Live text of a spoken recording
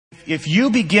if you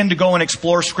begin to go and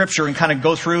explore Scripture and kind of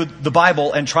go through the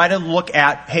Bible and try to look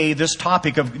at, hey, this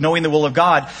topic of knowing the will of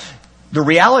God, the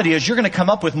reality is you're going to come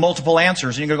up with multiple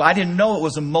answers. And you're going to go, I didn't know it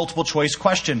was a multiple choice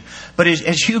question. But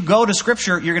as you go to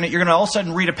Scripture, you're going to all of a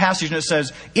sudden read a passage and it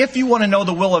says, if you want to know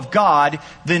the will of God,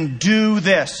 then do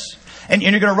this. And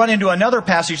you're going to run into another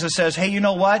passage that says, hey, you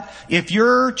know what? If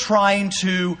you're trying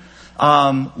to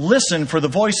listen for the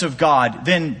voice of God,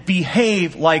 then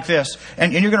behave like this.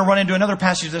 And you're going to run into another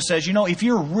passage that says, you know, if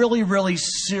you're really, really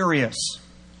serious,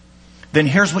 then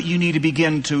here's what you need to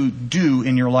begin to do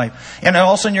in your life. And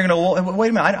all of a sudden you're going to, well, wait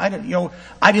a minute,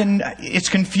 I didn't, it's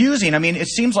confusing. I mean, it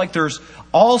seems like there's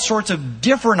all sorts of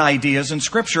different ideas in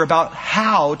Scripture about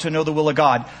how to know the will of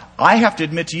God. I have to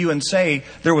admit to you and say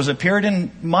there was a period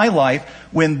in my life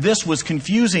when this was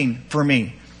confusing for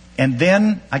me. And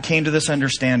then I came to this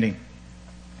understanding.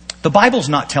 The Bible's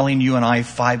not telling you and I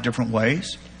 5 different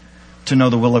ways to know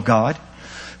the will of God.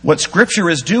 What Scripture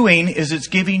is doing is it's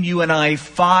giving you and I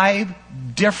 5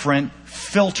 different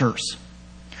filters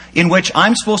in which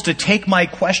I'm supposed to take my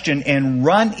question and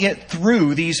run it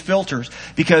through these filters.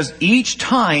 Because each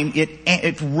time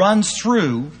it runs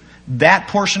through that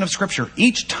portion of Scripture,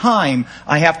 each time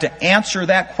I have to answer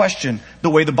that question the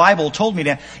way the Bible told me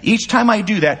to, each time I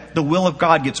do that, the will of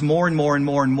God gets more and more and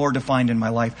more and more defined in my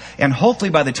life. And hopefully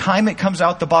by the time it comes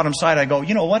out the bottom side, I go,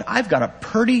 you know what? I've got a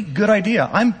pretty good idea.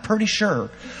 I'm pretty sure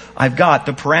I've got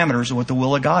the parameters of what the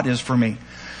will of God is for me.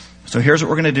 So here's what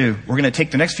we're going to do. We're going to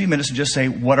take the next few minutes and just say,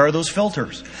 what are those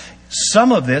filters?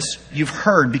 Some of this you've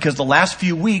heard because the last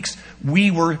few weeks we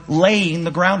were laying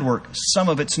the groundwork. Some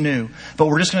of it's new. But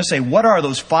we're just going to say, what are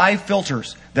those 5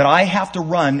 filters that I have to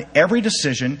run every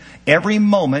decision, every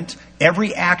moment,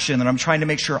 every action that I'm trying to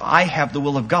make sure I have the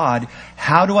will of God?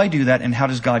 How do I do that, and how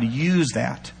does God use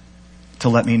that to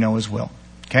let me know His will?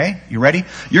 Okay, you ready?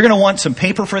 You're going to want some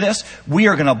paper for this. We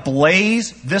are going to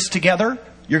blaze this together.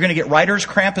 You're going to get writer's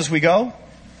cramp as we go.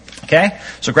 Okay,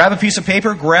 so grab a piece of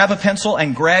paper, grab a pencil,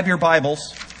 and grab your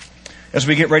Bibles as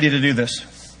we get ready to do this.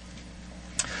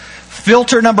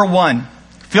 Filter number one.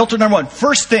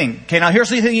 First thing. Okay, now here's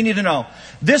the thing you need to know.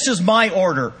 This is my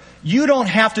order. You don't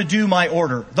have to do my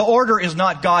order. The order is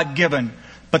not God-given,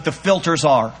 but the filters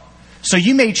are. So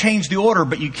you may change the order,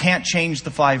 but you can't change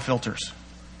the 5 filters.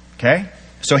 Okay?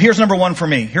 So here's number 1 for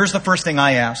me. Here's the first thing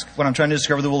I ask when I'm trying to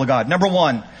discover the will of God. Number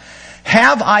 1,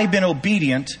 have I been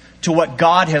obedient to what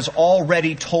God has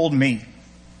already told me?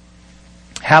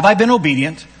 Have I been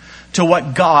obedient to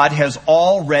what God has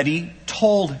already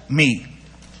told me?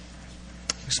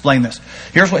 Explain this.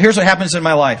 Here's what happens in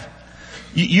my life.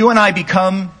 You and I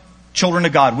become children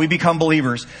of God. We become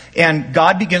believers. And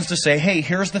God begins to say, hey,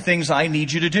 here's the things I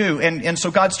need you to do. And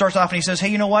so God starts off and He says, hey,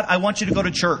 you know what? I want you to go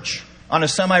to church on a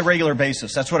semi-regular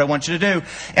basis. That's what I want you to do.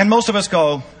 And most of us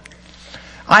go,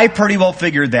 I pretty well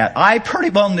figured that. I pretty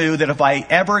well knew that if I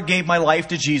ever gave my life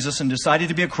to Jesus and decided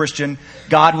to be a Christian,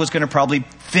 God was going to probably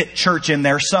fit church in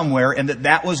there somewhere, and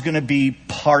that was going to be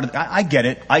part of it. I get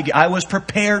it. I was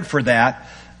prepared for that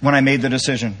when I made the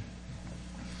decision.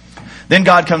 Then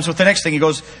God comes with the next thing. He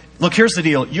goes, look, here's the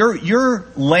deal. Your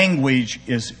language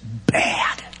is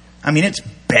bad. I mean, it's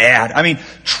bad. I mean,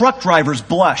 truck drivers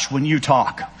blush when you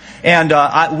talk.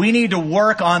 And we need to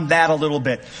work on that a little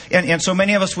bit. And so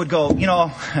many of us would go,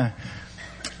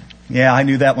 yeah, I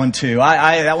knew that one too.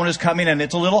 That one is coming, and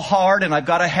it's a little hard, and I've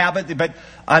got a habit, but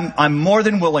I'm more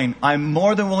than willing. I'm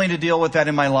more than willing to deal with that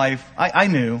in my life. I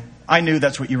knew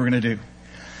that's what you were going to do.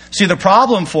 See, the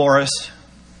problem for us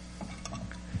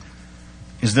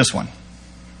is this one.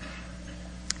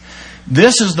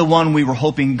 This is the one we were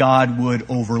hoping God would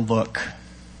overlook.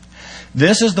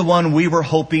 This is the one we were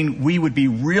hoping we would be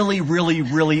really, really,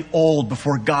 really old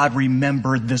before God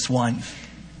remembered this one.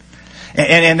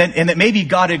 And that maybe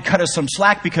God had cut us some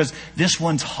slack because this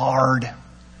one's hard.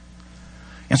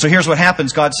 And so here's what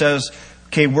happens. God says,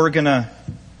 okay, we're gonna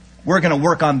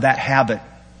work on that habit.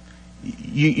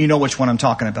 You know which one I'm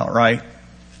talking about, right?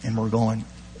 And we're going.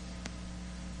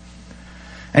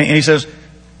 And He says,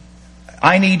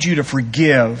 I need you to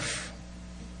forgive.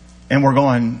 And we're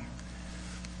going,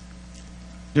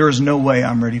 there is no way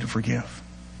I'm ready to forgive.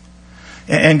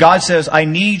 And God says, I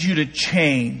need you to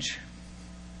change.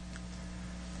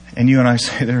 And you and I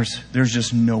say, there's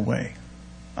just no way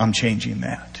I'm changing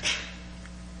that.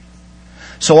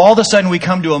 So all of a sudden we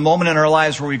come to a moment in our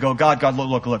lives where we go, God,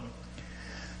 look.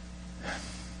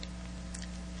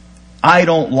 I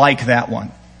don't like that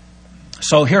one.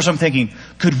 So here's what I'm thinking.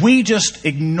 Could we just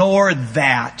ignore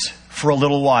that for a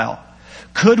little while?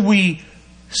 Could we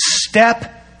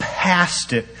step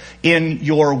past it in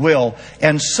your will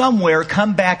and somewhere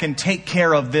come back and take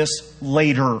care of this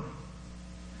later?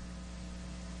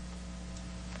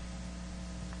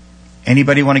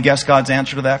 Anybody want to guess God's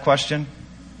answer to that question?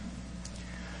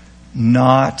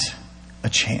 Not a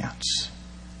chance.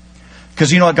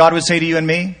 Because you know what God would say to you and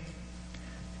me?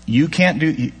 You can't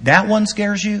do... That one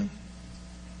scares you?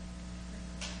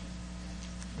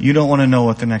 You don't want to know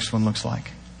what the next one looks like.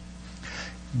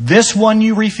 This one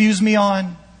you refuse me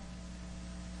on,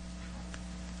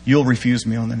 you'll refuse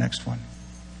me on the next one.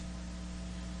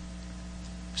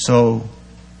 So,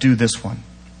 do this one.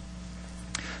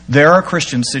 There are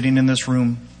Christians sitting in this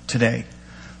room today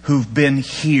who've been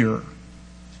here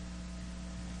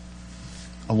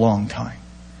a long time.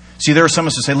 See, there are some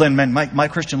of us who say, Lynn, man, my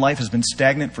Christian life has been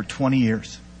stagnant for 20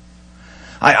 years.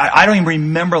 I don't even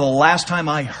remember the last time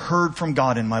I heard from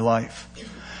God in my life.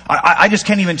 I just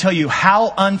can't even tell you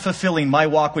how unfulfilling my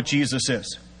walk with Jesus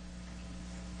is.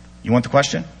 You want the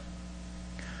question?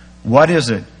 What is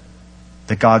it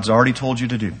that God's already told you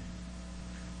to do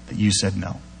that you said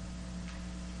no?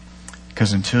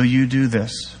 Because until you do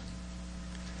this,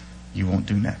 you won't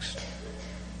do next.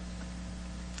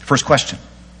 First question.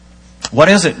 What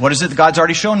is it? What is it that God's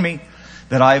already shown me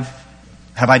that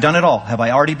have I done it all? Have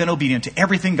I already been obedient to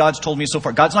everything God's told me so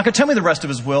far? God's not going to tell me the rest of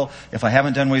His will if I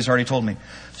haven't done what He's already told me.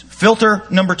 Filter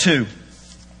number 2.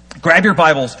 Grab your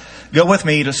Bibles. Go with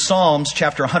me to Psalms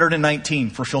chapter 119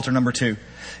 for filter number 2.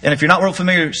 And if you're not real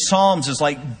familiar, Psalms is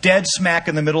like dead smack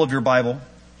in the middle of your Bible.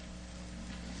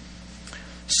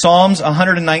 Psalms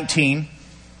 119.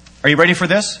 Are you ready for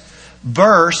this?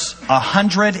 Verse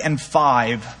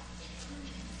 105.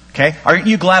 Okay? Aren't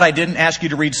you glad I didn't ask you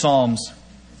to read Psalms?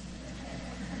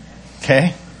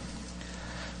 Okay?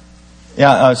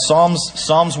 Yeah,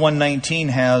 Psalms 119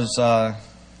 has... wow,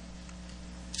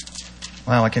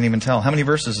 I can't even tell. How many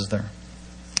verses is there?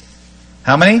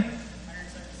 How many?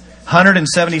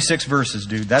 176 verses,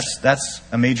 dude. That's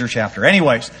a major chapter.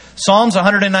 Anyways, Psalms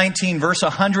 119, verse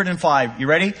 105. You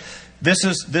ready? This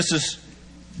is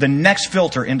the next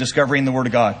filter in discovering the Word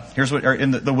of God. Here's what, or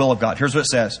in the will of God. Here's what it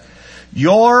says.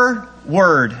 Your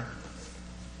Word,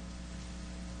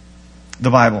 the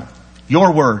Bible,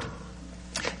 your Word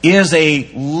is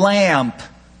a lamp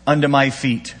unto my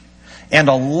feet and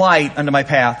a light unto my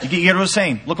path. You get what I'm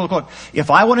saying? Look.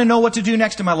 If I want to know what to do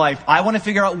next in my life, I want to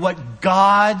figure out what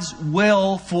God's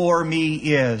will for me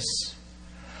is.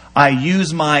 I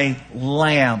use my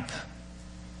lamp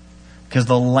because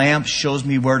the lamp shows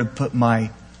me where to put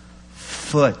my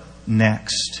foot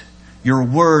next. Your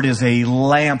Word is a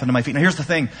lamp unto my feet. Now here's the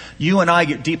thing. You and I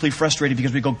get deeply frustrated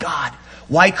because we go, God,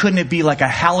 why couldn't it be like a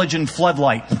halogen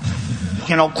floodlight?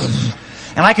 You know,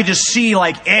 and I could just see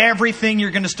like everything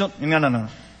you're going to still... No.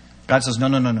 God says,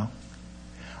 no.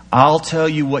 I'll tell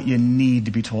you what you need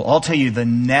to be told. I'll tell you the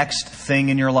next thing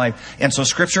in your life. And so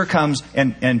Scripture comes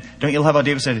and don't you love how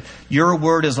David said it? Your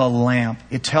Word is a lamp.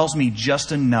 It tells me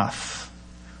just enough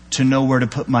to know where to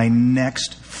put my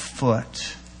next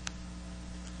foot.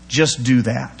 Just do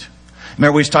that.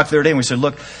 Remember we talked the other day and we said,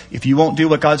 look, if you won't do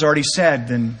what God's already said,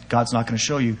 then God's not going to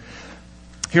show you.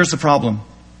 Here's the problem.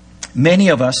 Many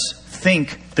of us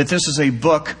think that this is a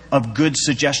book of good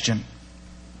suggestion.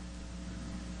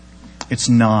 It's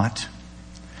not.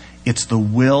 It's the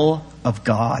will of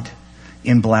God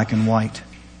in black and white.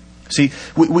 See,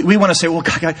 we want to say, well,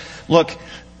 God, look,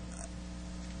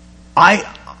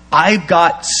 I've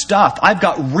got stuff. I've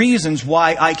got reasons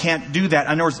why I can't do that.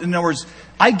 In other words,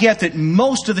 I get that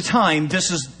most of the time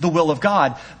this is the will of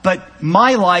God, but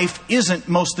my life isn't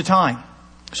most of the time.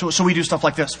 So we do stuff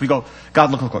like this. We go,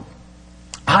 God, look.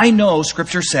 I know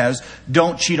Scripture says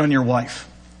don't cheat on your wife.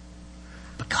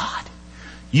 But God,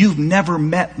 you've never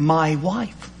met my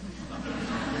wife.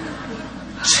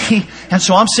 See? And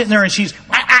so I'm sitting there and she's...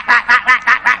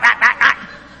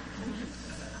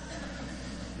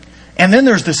 And then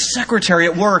there's the secretary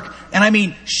at work. And I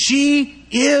mean, she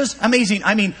is amazing.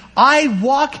 I mean, I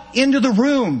walk into the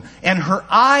room and her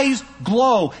eyes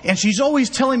glow. And she's always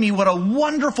telling me what a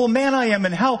wonderful man I am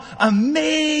and how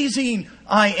amazing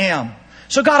I am.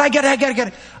 So God, I get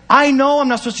it. I know I'm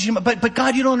not supposed to, but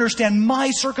God, you don't understand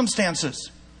my circumstances.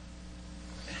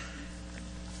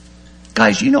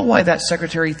 Guys, you know why that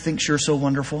secretary thinks you're so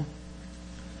wonderful?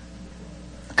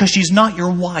 Because she's not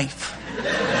your wife.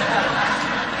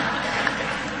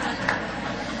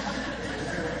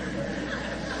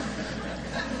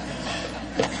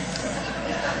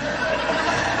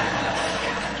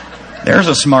 There's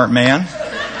a smart man.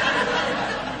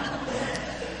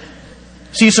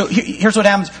 See, so here's what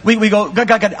happens. We go,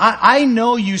 God, I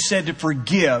know you said to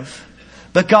forgive,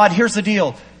 but God, here's the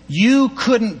deal. You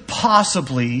couldn't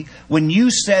possibly, when you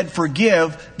said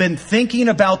forgive, been thinking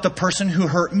about the person who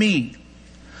hurt me.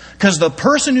 Because the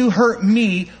person who hurt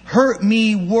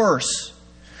me worse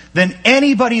than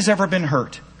anybody's ever been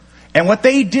hurt. And what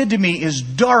they did to me is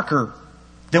darker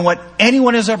than what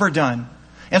anyone has ever done.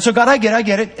 And so God, I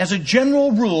get it. As a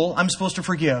general rule, I'm supposed to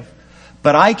forgive.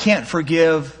 But I can't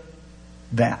forgive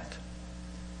that.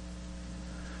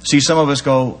 See, some of us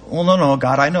go, well, no,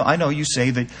 God, I know you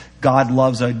say that God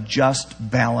loves a just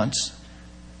balance.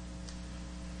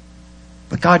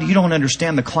 But God, you don't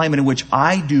understand the climate in which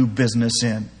I do business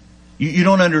in. You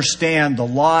don't understand the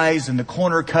lies and the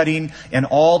corner cutting and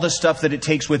all the stuff that it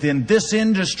takes within this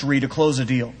industry to close a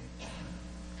deal.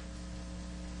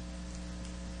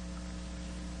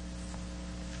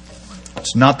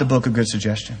 It's not the book of good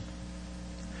suggestion.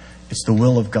 It's the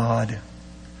will of God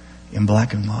in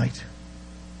black and white.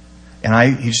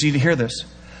 And you just need to hear this.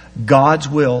 God's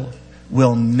will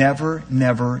never,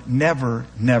 never, never,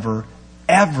 never,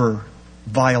 ever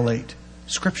violate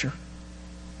Scripture.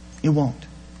 It won't.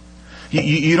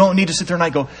 You don't need to sit there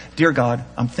and go, dear God,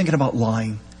 I'm thinking about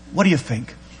lying. What do you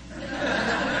think?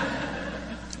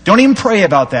 Don't even pray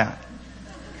about that.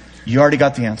 You already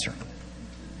got the answer.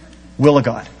 Will of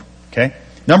God. Okay?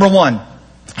 Number 1.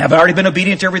 Have I already been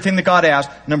obedient to everything that God asked?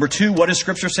 Number 2, what does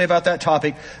Scripture say about that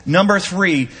topic? Number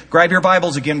 3, grab your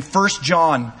Bibles again, 1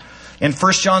 John. And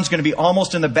 1 John's going to be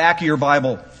almost in the back of your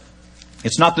Bible.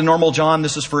 It's not the normal John,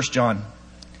 this is 1 John.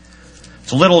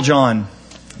 It's little John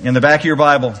in the back of your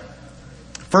Bible.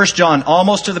 1 John,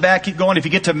 almost to the back, keep going. If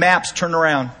you get to maps, turn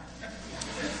around.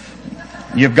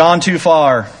 You've gone too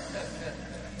far.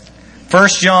 1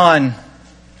 John,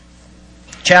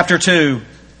 chapter 2.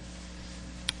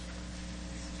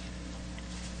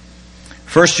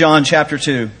 1 John chapter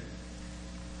 2,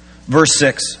 verse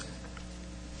 6.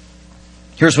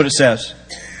 Here's what it says.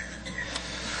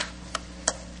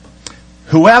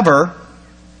 Whoever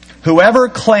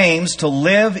claims to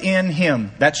live in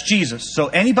Him, that's Jesus. So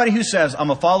anybody who says,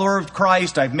 I'm a follower of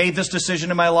Christ, I've made this decision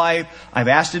in my life, I've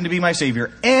asked Him to be my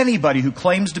Savior. Anybody who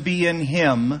claims to be in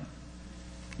Him,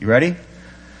 you ready?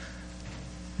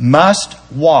 Must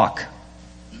walk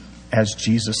as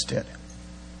Jesus did.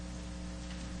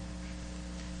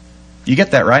 You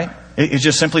get that, right? It's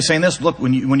just simply saying this. Look,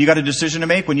 when you got a decision to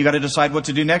make, when you got to decide what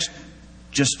to do next,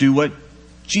 just do what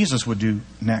Jesus would do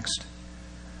next.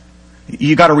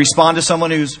 You got to respond to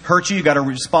someone who's hurt you. You got to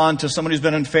respond to someone who's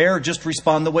been unfair. Just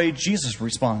respond the way Jesus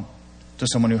responded to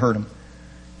someone who hurt him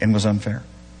and was unfair.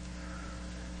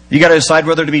 You got to decide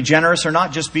whether to be generous or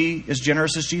not. Just be as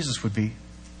generous as Jesus would be.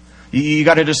 You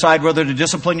got to decide whether to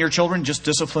discipline your children. Just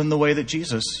discipline the way that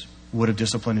Jesus would have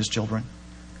disciplined His children.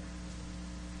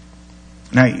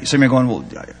 Now, some of you are going, well,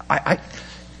 I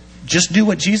just do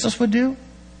what Jesus would do?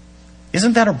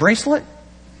 Isn't that a bracelet?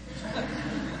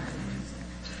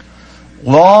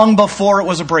 Long before it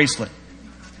was a bracelet.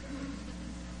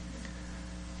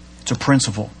 It's a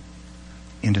principle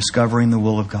in discovering the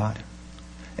will of God.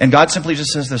 And God simply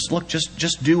just says this, look,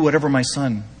 just do whatever my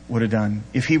son would have done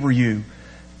if he were you.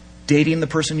 Dating the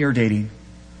person you're dating,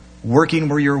 working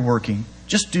where you're working,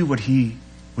 just do what he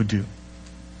would do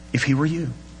if he were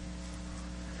you.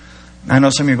 I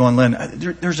know some of you are going, Len,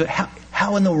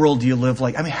 how in the world do you live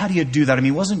like, how do you do that?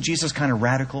 Wasn't Jesus kind of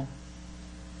radical?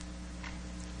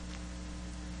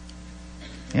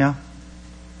 Yeah.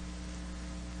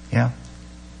 Yeah.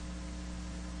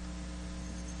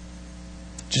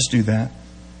 Just do that.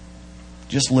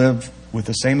 Just live with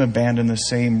the same abandon, the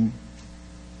same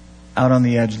out on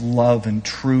the edge love and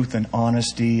truth and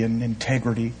honesty and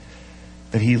integrity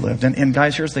that he lived. And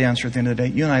guys, here's the answer at the end of the day.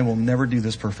 You and I will never do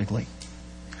this perfectly.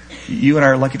 You and I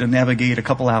are lucky to navigate a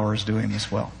couple hours doing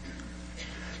this well.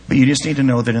 But you just need to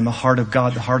know that in the heart of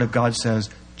God says,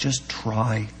 just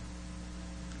try.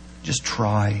 Just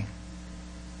try.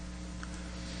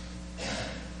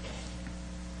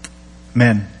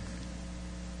 Men.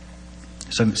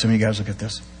 Some of you guys look at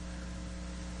this.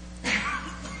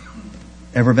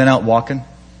 Ever been out walking?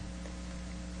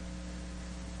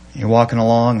 You're walking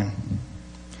along and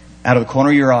out of the corner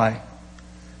of your eye,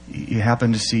 you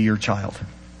happen to see your child.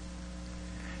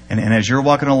 And as you're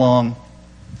walking along,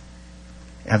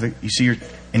 you see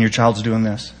your child's doing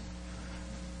this.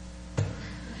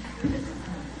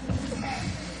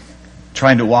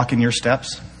 Trying to walk in your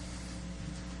steps.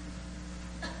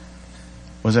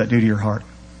 What does that do to your heart?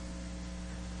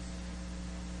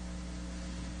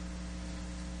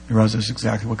 You realize that's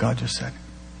exactly what God just said.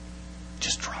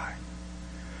 Just try.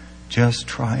 Just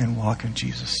try and walk in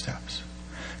Jesus' steps.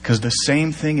 Because the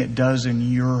same thing it does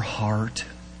in your heart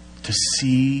to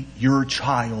see your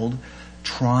child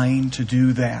trying to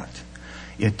do that,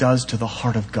 it does to the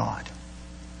heart of God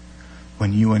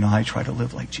when you and I try to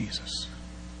live like Jesus.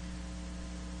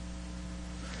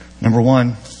 Number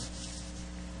one,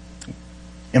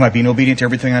 Am I being obedient to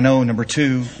everything I know? Number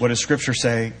 2, what does Scripture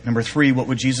say? Number 3, what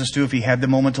would Jesus do if He had the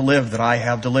moment to live that I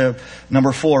have to live?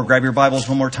 Number 4, grab your Bibles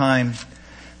one more time.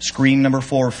 Screen number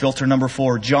 4, filter number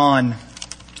 4. John,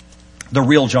 the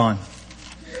real John.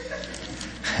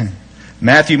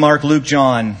 Matthew, Mark, Luke,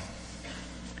 John.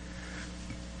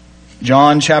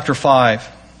 John chapter 5.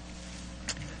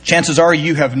 Chances are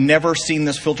you have never seen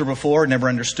this filter before, never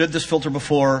understood this filter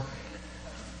before.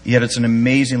 Yet it's an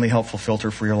amazingly helpful filter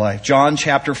for your life. John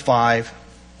chapter 5.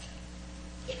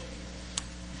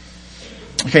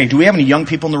 Okay, do we have any young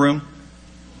people in the room?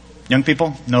 Young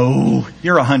people? No.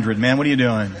 You're 100, man. What are you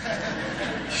doing?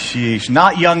 Sheesh.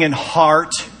 Not young in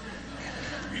heart.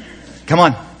 Come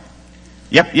on.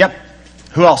 Yep.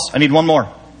 Who else? I need one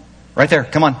more. Right there.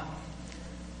 Come on.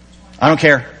 I don't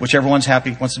care. Whichever one's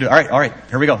happy wants to do it. All right.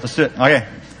 Here we go. Let's do it. Okay.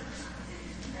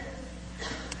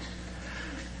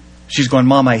 She's going,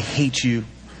 Mom, I hate you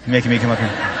making me come up here.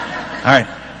 All right,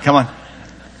 come on.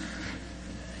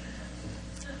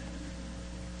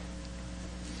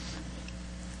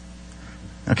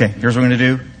 Okay, here's what we're going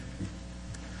to do.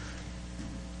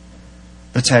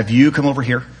 Let's have you come over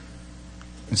here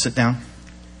and sit down.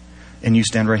 And you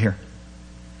stand right here.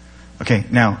 Okay,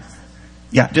 now,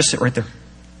 just sit right there.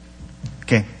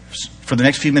 Okay, for the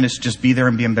next few minutes, just be there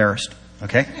and be embarrassed.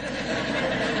 Okay?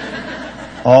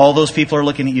 All those people are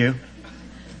looking at you,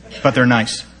 but they're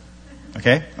nice.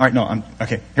 Okay? All right,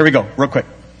 okay. Here we go, real quick.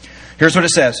 Here's what it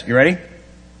says. You ready?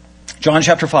 John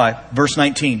chapter 5, verse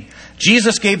 19.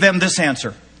 Jesus gave them this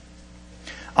answer.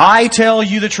 I tell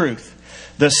you the truth.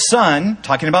 The Son,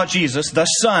 talking about Jesus, the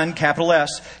Son, capital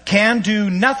S, can do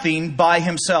nothing by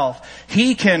Himself.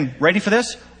 He can, ready for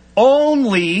this?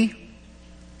 Only,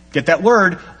 get that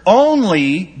word,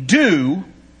 only do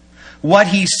what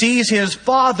He sees His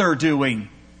Father doing.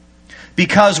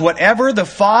 Because whatever the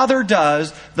Father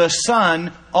does, the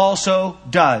Son also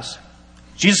does.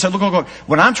 Jesus said, look.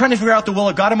 When I'm trying to figure out the will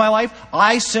of God in my life,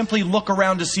 I simply look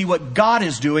around to see what God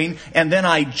is doing, and then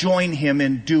I join Him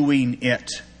in doing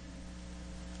it.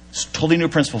 It's a totally new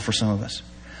principle for some of us.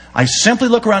 I simply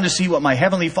look around to see what my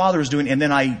Heavenly Father is doing, and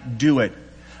then I do it.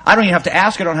 I don't even have to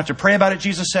ask. I don't have to pray about it.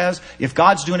 Jesus says, if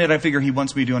God's doing it, I figure He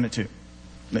wants me doing it too.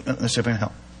 Let's see if I can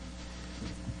help.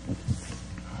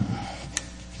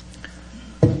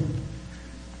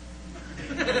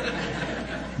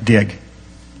 Dig.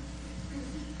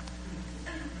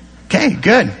 Okay,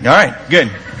 good. All right,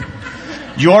 good.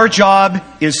 Your job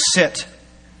is sit.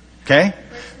 Okay?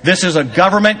 This is a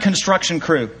government construction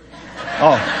crew.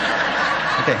 Oh.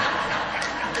 Okay.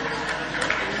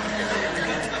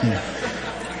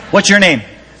 What's your name?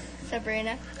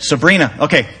 Sabrina.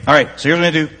 Okay. All right. So here's what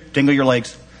I'm going to do. Dingle your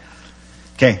legs.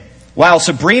 Okay. While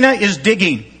Sabrina is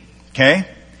digging, okay,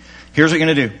 here's what you're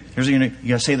going to do. You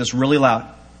got to say this really loud.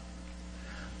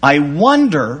 I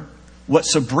wonder what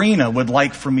Sabrina would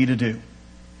like for me to do.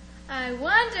 I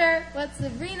wonder what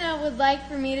Sabrina would like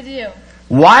for me to do.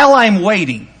 While I'm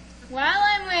waiting.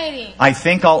 I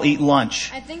think I'll eat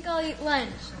lunch.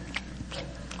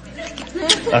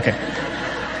 Okay.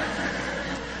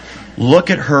 Look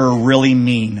at her really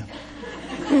mean.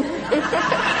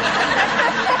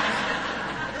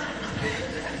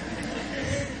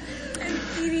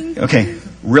 Okay,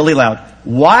 really loud.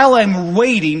 While I'm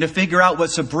waiting to figure out what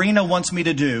Sabrina wants me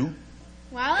to do.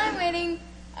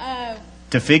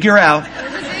 To figure out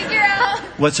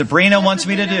what Sabrina wants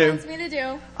me to do.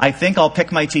 I think I'll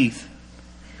pick my teeth.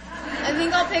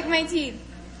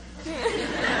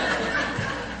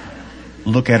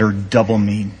 Look at her double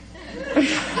mean.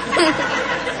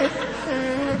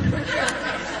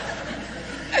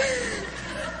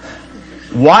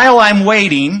 While I'm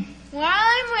waiting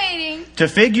to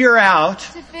figure out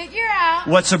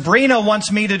what Sabrina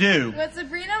wants me to do,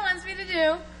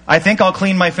 I think I'll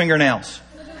clean my fingernails.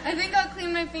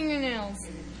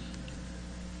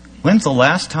 When's the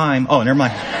last time? Oh, never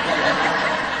mind.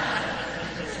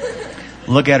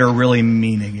 Look at her really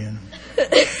mean again.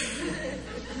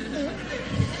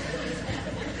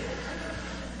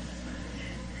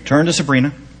 Turn to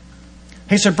Sabrina.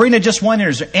 Hey, Sabrina, just wondering,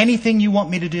 is there anything you want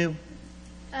me to do?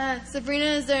 Sabrina,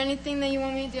 is there anything that you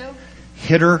want me to do?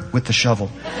 Hit her with the shovel.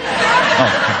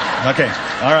 Oh, okay.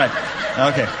 All right.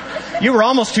 Okay. You were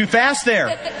almost too fast there.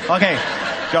 Okay.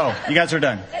 Go. You guys are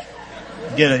done.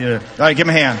 Get it. All right, give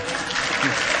him a hand.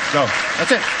 Go.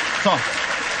 That's it. Come on.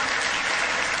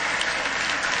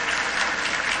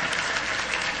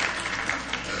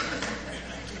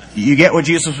 You get what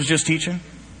Jesus was just teaching?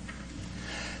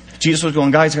 Jesus was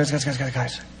going, guys.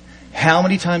 How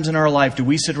many times in our life do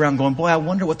we sit around going, boy, I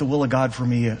wonder what the will of God for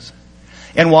me is?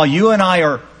 And while you and I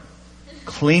are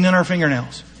cleaning our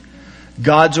fingernails,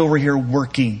 God's over here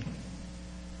working.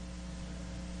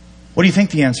 What do you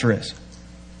think the answer is?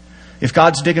 If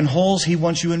God's digging holes, He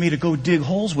wants you and me to go dig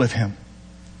holes with Him.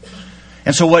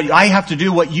 And so what I have to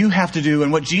do, what you have to do,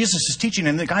 and what Jesus is teaching,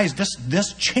 and guys,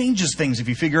 this changes things if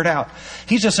you figure it out.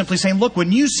 He's just simply saying, look,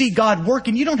 when you see God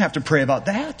working, you don't have to pray about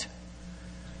that.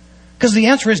 Because the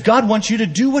answer is God wants you to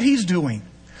do what He's doing.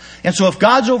 And so if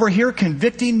God's over here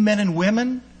convicting men and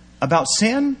women about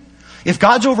sin, if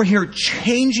God's over here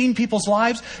changing people's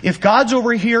lives, if God's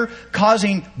over here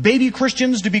causing baby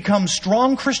Christians to become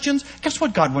strong Christians, guess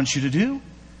what God wants you to do?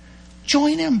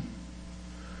 Join Him.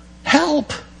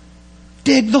 Help.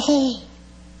 Dig the hole.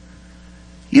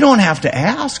 You don't have to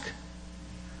ask.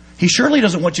 He surely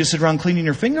doesn't want you to sit around cleaning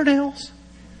your fingernails.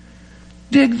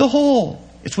 Dig the hole.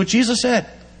 It's what Jesus said.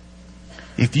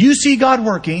 If you see God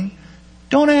working,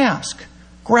 don't ask.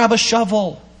 Grab a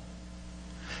shovel.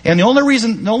 And the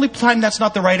only time that's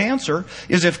not the right answer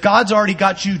is if God's already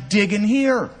got you digging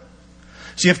here.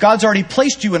 See, if God's already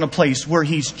placed you in a place where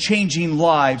He's changing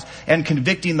lives and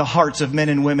convicting the hearts of men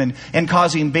and women and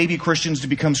causing baby Christians to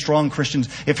become strong Christians,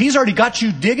 if He's already got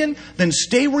you digging, then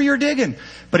stay where you're digging.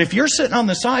 But if you're sitting on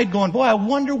the side going, boy, I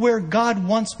wonder where God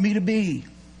wants me to be,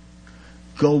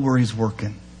 go where He's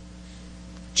working.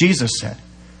 Jesus said,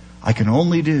 I can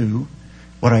only do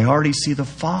what I already see the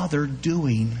Father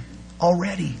doing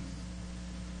already.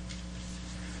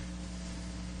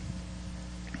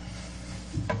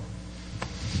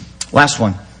 Last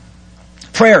one.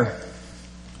 Prayer.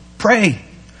 Pray.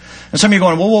 And some of you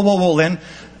are going, whoa, then.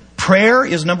 Prayer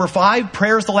is number 5.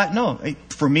 Prayer is the last. No,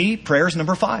 for me, prayer is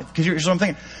number 5. Because here's what I'm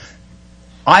thinking.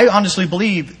 I honestly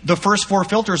believe the first 4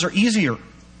 filters are easier.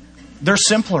 They're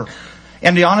simpler.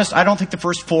 And to be honest, I don't think the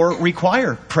first 4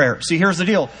 require prayer. See, here's the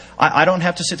deal. I don't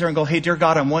have to sit there and go, hey, dear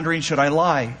God, I'm wondering, should I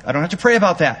lie? I don't have to pray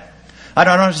about that. I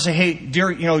don't have to say, hey,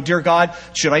 dear God,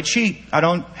 should I cheat? I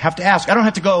don't have to ask. I don't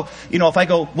have to go, if I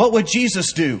go, what would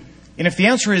Jesus do? And if the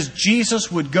answer is Jesus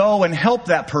would go and help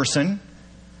that person,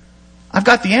 I've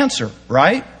got the answer,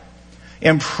 right?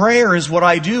 And prayer is what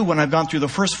I do when I've gone through the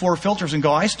first 4 filters and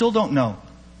go, I still don't know.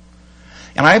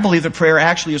 And I believe that prayer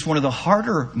actually is one of the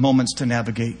harder moments to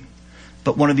navigate,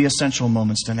 but one of the essential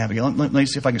moments to navigate. Let me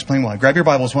see if I can explain why. Grab your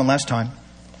Bibles one last time.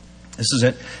 This is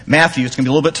it. Matthew, it's going to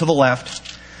be a little bit to the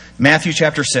left. Matthew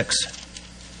chapter 6.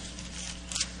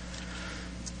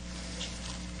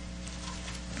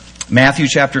 Matthew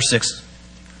chapter 6.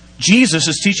 Jesus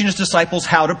is teaching His disciples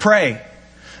how to pray.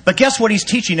 But guess what He's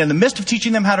teaching? In the midst of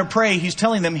teaching them how to pray, He's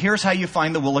telling them, here's how you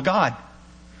find the will of God.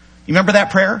 You remember that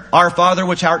prayer? Our Father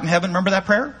which art in heaven. Remember that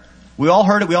prayer? We all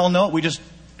heard it. We all know it. We just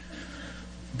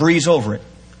breeze over it.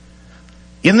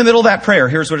 In the middle of that prayer,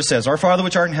 here's what it says. Our Father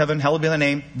which art in heaven, hallowed be thy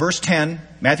name. Verse 10,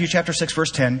 Matthew chapter 6, verse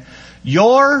 10.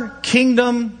 Your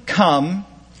kingdom come,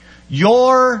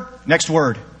 your, next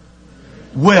word,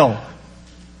 will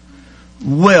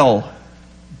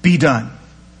be done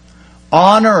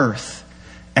on earth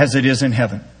as it is in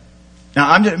heaven.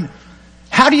 Now,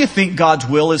 how do you think God's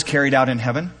will is carried out in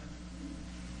heaven?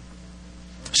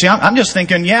 See, I'm just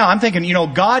thinking,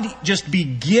 God just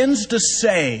begins to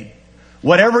say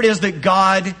whatever it is that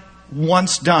God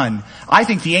wants done. I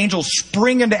think the angels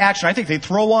spring into action. I think they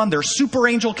throw on their super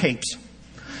angel capes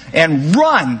and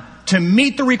run to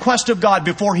meet the request of God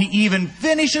before He even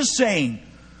finishes saying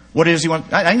what it is He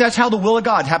wants. I think that's how the will of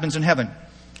God happens in heaven.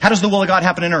 How does the will of God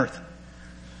happen in earth?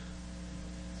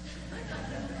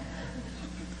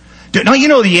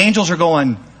 Now the angels are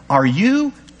going, are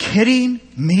you kidding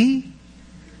me?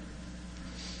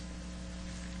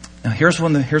 Now, here's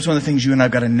one of the things you and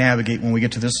I've got to navigate when we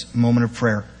get to this moment of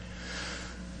prayer.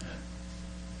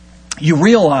 You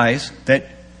realize that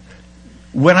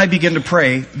when I begin to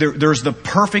pray, there's the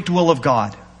perfect will of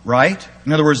God, right?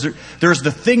 In other words, there's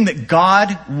the thing that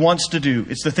God wants to do.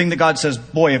 It's the thing that God says,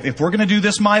 boy, if we're going to do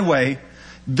this my way,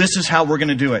 this is how we're going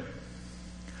to do it.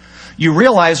 You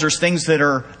realize there's things that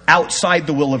are outside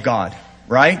the will of God,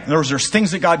 right? In other words, there's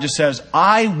things that God just says,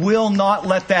 I will not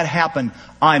let that happen.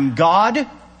 I'm God.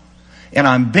 And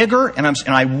I'm bigger, and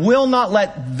I will not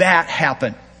let that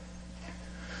happen.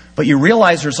 But you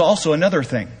realize there's also another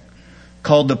thing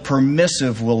called the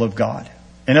permissive will of God.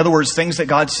 In other words, things that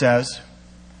God says,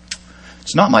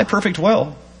 it's not my perfect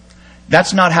will.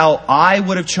 That's not how I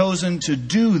would have chosen to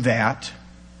do that,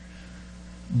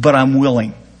 but I'm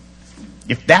willing.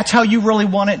 If that's how you really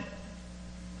want it,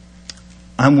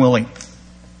 I'm willing.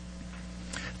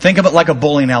 Think of it like a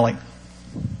bowling alley.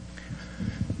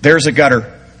 There's a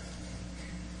gutter.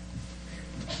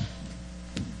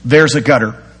 There's a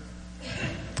gutter.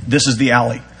 This is the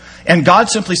alley. And God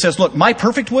simply says, look, my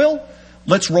perfect will,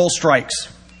 let's roll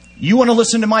strikes. You want to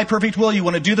listen to my perfect will? You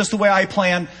want to do this the way I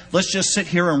plan? Let's just sit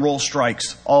here and roll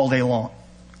strikes all day long.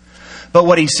 But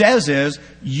what he says is,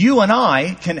 you and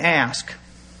I can ask.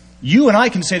 You and I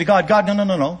can say to God, God,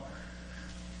 no.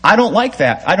 I don't like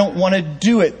that. I don't want to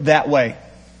do it that way.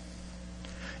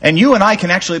 And you and I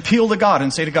can actually appeal to God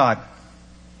and say to God,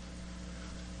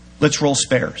 let's roll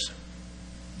spares.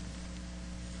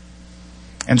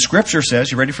 And Scripture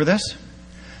says, you ready for this?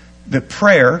 That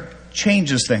prayer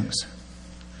changes things.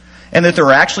 And that there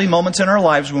are actually moments in our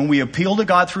lives when we appeal to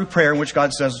God through prayer in which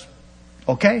God says,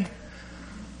 okay,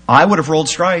 I would have rolled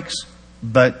strikes,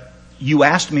 but you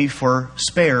asked me for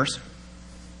spares.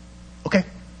 Okay.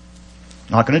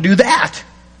 Not going to do that.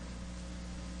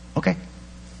 Okay.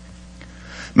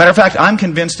 Matter of fact, I'm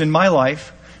convinced in my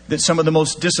life that some of the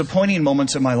most disappointing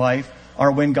moments of my life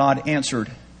are when God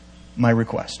answered my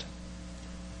request.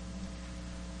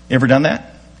 You ever done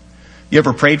that? You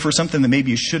ever prayed for something that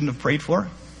maybe you shouldn't have prayed for?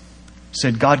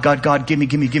 Said, God, give me,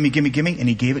 and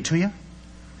He gave it to you? And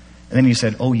then you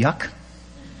said, oh, yuck.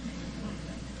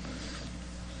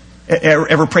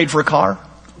 Ever prayed for a car?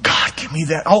 God, give me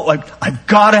that. Oh, I've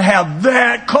got to have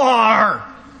that car.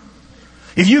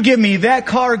 If you give me that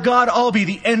car, God, I'll be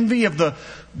the envy of the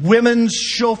Women's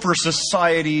Chauffeur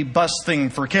Society bus thing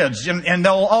for kids. And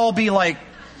they'll all be like,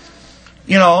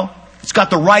 it's got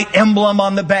the right emblem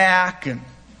on the back, and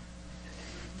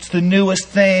it's the newest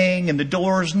thing, and the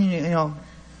doors, And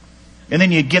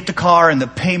then you get the car, and the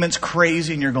payment's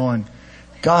crazy, and you're going,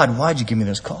 God, why'd you give me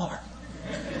this car?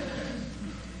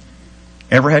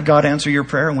 Ever had God answer your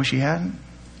prayer and wish He hadn't?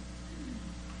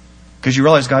 Because you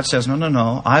realize God says,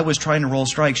 no. I was trying to roll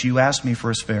strikes. You asked me for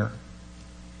a spare.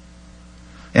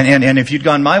 And if you'd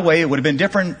gone my way, it would have been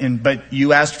different. But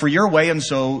you asked for your way, and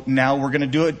so now we're going to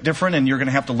do it different, and you're going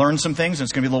to have to learn some things. And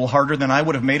it's going to be a little harder than I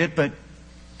would have made it. But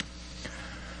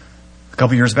a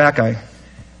couple years back,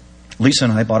 Lisa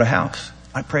and I bought a house.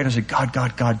 I prayed. I said,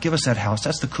 God, give us that house.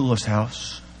 That's the coolest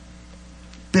house.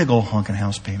 Big old honking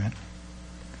house payment.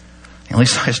 And at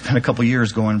least I spent a couple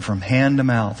years going from hand to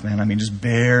mouth, man. I mean, just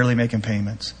barely making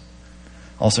payments.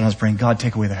 All of a sudden I was praying, God,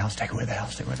 take away the house, take away the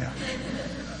house, take away the house.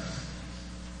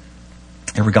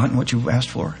 Ever gotten what you asked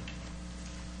for?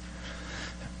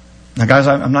 Now, guys,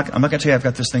 I'm not going to tell you I've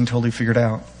got this thing totally figured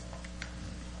out.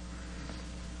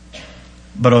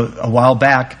 But a while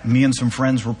back, me and some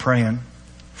friends were praying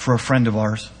for a friend of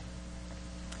ours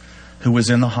who was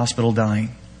in the hospital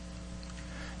dying.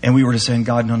 And we were just saying,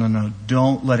 God, no,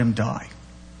 don't let him die.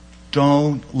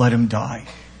 Don't let him die.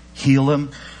 Heal him.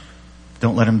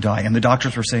 Don't let him die. And the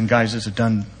doctors were saying, guys, is it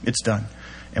done? It's done.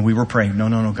 And we were praying,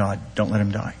 no, God, don't let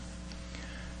him die.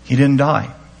 He didn't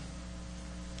die.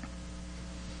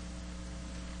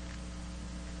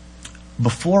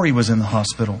 Before he was in the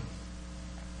hospital,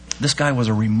 this guy was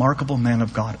a remarkable man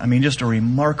of God. I mean, just a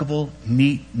remarkable,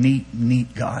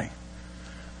 neat guy.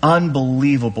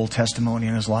 Unbelievable testimony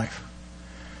in his life.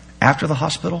 After the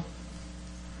hospital,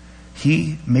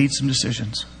 he made some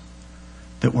decisions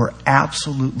that were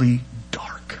absolutely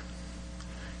dark,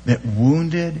 that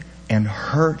wounded and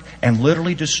hurt and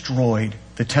literally destroyed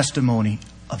the testimony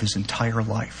of his entire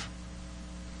life.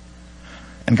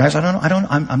 And guys,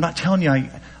 I'm not telling you,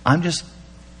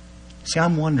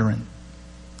 I'm wondering.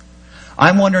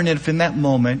 I'm wondering if in that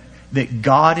moment that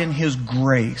God in His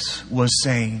grace was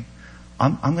saying,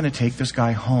 I'm going to take this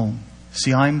guy home.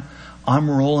 See, I'm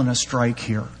rolling a strike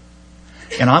here.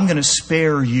 And I'm going to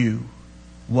spare you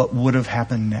what would have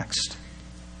happened next.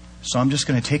 So I'm just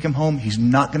going to take him home. He's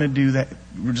not going to do that.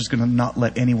 We're just going to not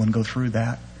let anyone go through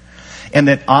that. And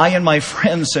that I and my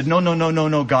friends said,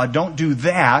 no, God, don't do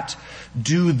that.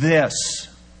 Do this.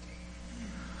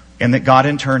 And that God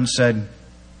in turn said,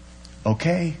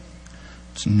 okay,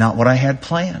 it's not what I had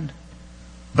planned.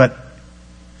 But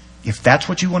if that's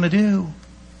what you want to do,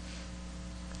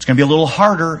 it's going to be a little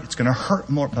harder. It's going to hurt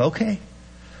more. Okay.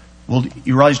 Well,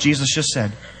 you realize Jesus just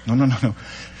said, no.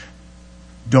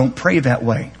 Don't pray that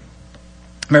way.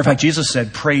 Matter of fact, Jesus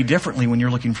said, pray differently when you're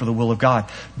looking for the will of God.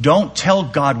 Don't tell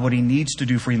God what He needs to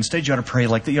do for you. Instead, you ought to pray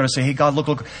like that. You ought to say, hey, God,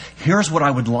 look, here's what I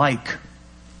would like.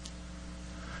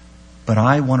 But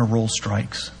I want to roll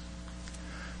strikes.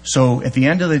 So at the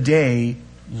end of the day,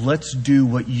 let's do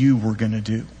what you were going to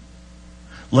do.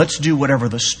 Let's do whatever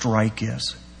the strike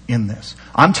is in this.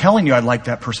 I'm telling you I'd like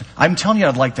that person. I'm telling you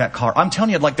I'd like that car. I'm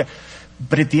telling you I'd like that.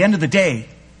 But at the end of the day,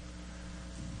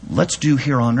 let's do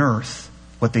here on earth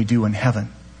what they do in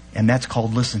heaven. And that's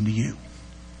called listen to you.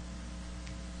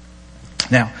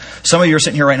 Now, some of you are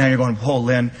sitting here right now and you're going, oh,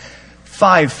 Lynn,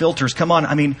 5 filters. Come on.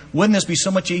 I mean, wouldn't this be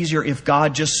so much easier if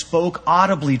God just spoke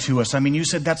audibly to us? I mean, you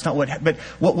said that's not what, but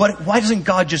why doesn't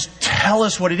God just tell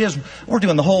us what it is? We're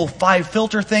doing the whole 5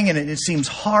 filter thing and it seems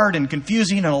hard and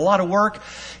confusing and a lot of work.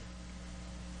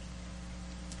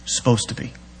 Supposed to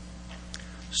be.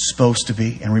 supposed to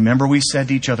be. And remember, we said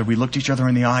to each other, we looked each other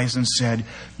in the eyes and said,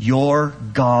 your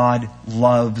God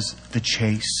loves the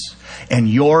chase. And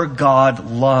your God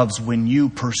loves when you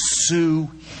pursue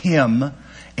Him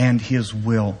and His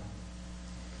will.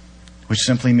 Which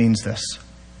simply means this: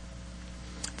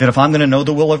 that if I'm going to know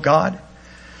the will of God,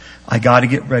 I got to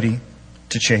get ready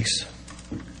to chase.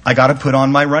 I got to put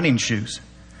on my running shoes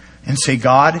and say,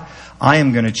 God, I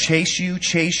am going to chase you,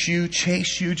 chase you,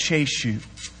 chase you, chase you.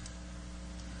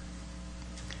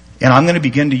 And I'm going to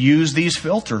begin to use these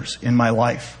filters in my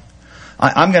life.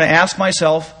 I'm going to ask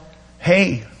myself,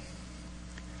 hey,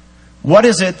 what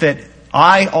is it that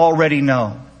I already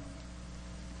know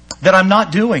that I'm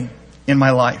not doing in my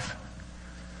life,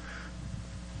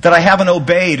 that I haven't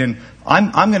obeyed? And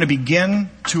I'm going to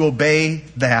begin to obey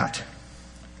that,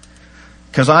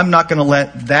 because I'm not going to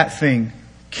let that thing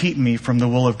keep me from the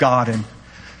will of God and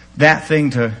that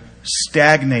thing to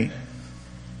stagnate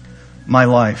my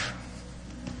life.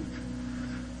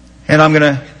 And I'm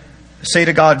going to say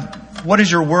to God, what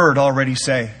does your word already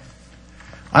say?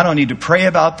 I don't need to pray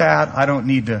about that. I don't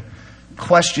need to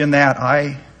question that.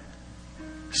 I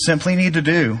simply need to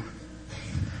do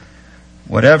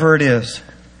whatever it is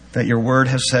that your word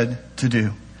has said to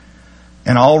do.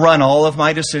 And I'll run all of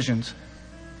my decisions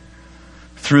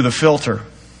through the filter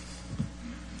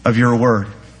of your word.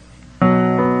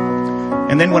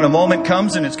 And then when a moment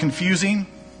comes and it's confusing,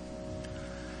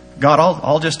 God,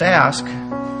 I'll just ask,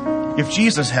 if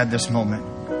Jesus had this moment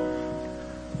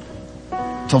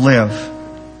to live,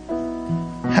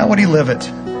 how would He live it?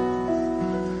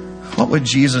 What would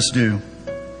Jesus do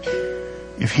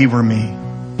if He were me?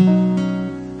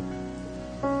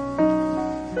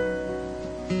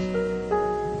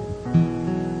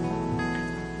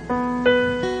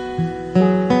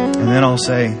 And then I'll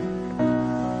say,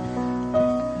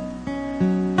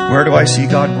 where do I see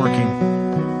God working?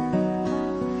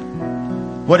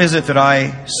 What is it that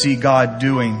I see God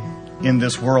doing in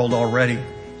this world already?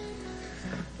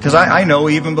 Because I know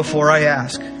even before I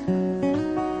ask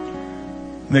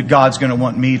that God's going to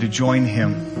want me to join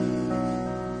Him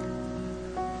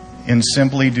in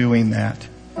simply doing that.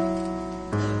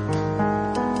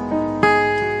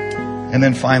 And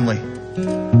then finally,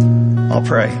 I'll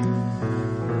pray.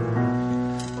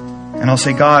 And I'll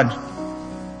say, God,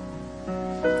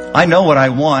 I know what I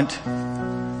want.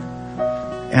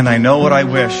 And I know what I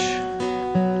wish.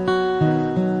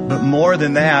 But more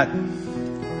than that,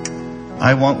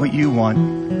 I want what you want.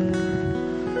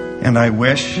 And I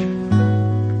wish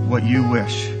what you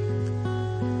wish.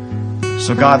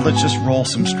 So God, let's just roll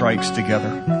some strikes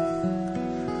together.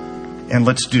 And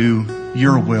let's do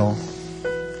your will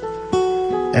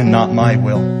and not my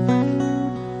will.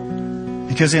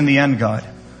 Because in the end, God,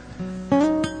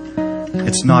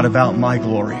 it's not about my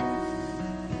glory.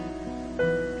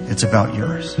 It's about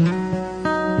yours.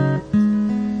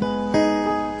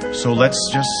 So let's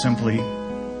just simply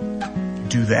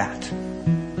do that.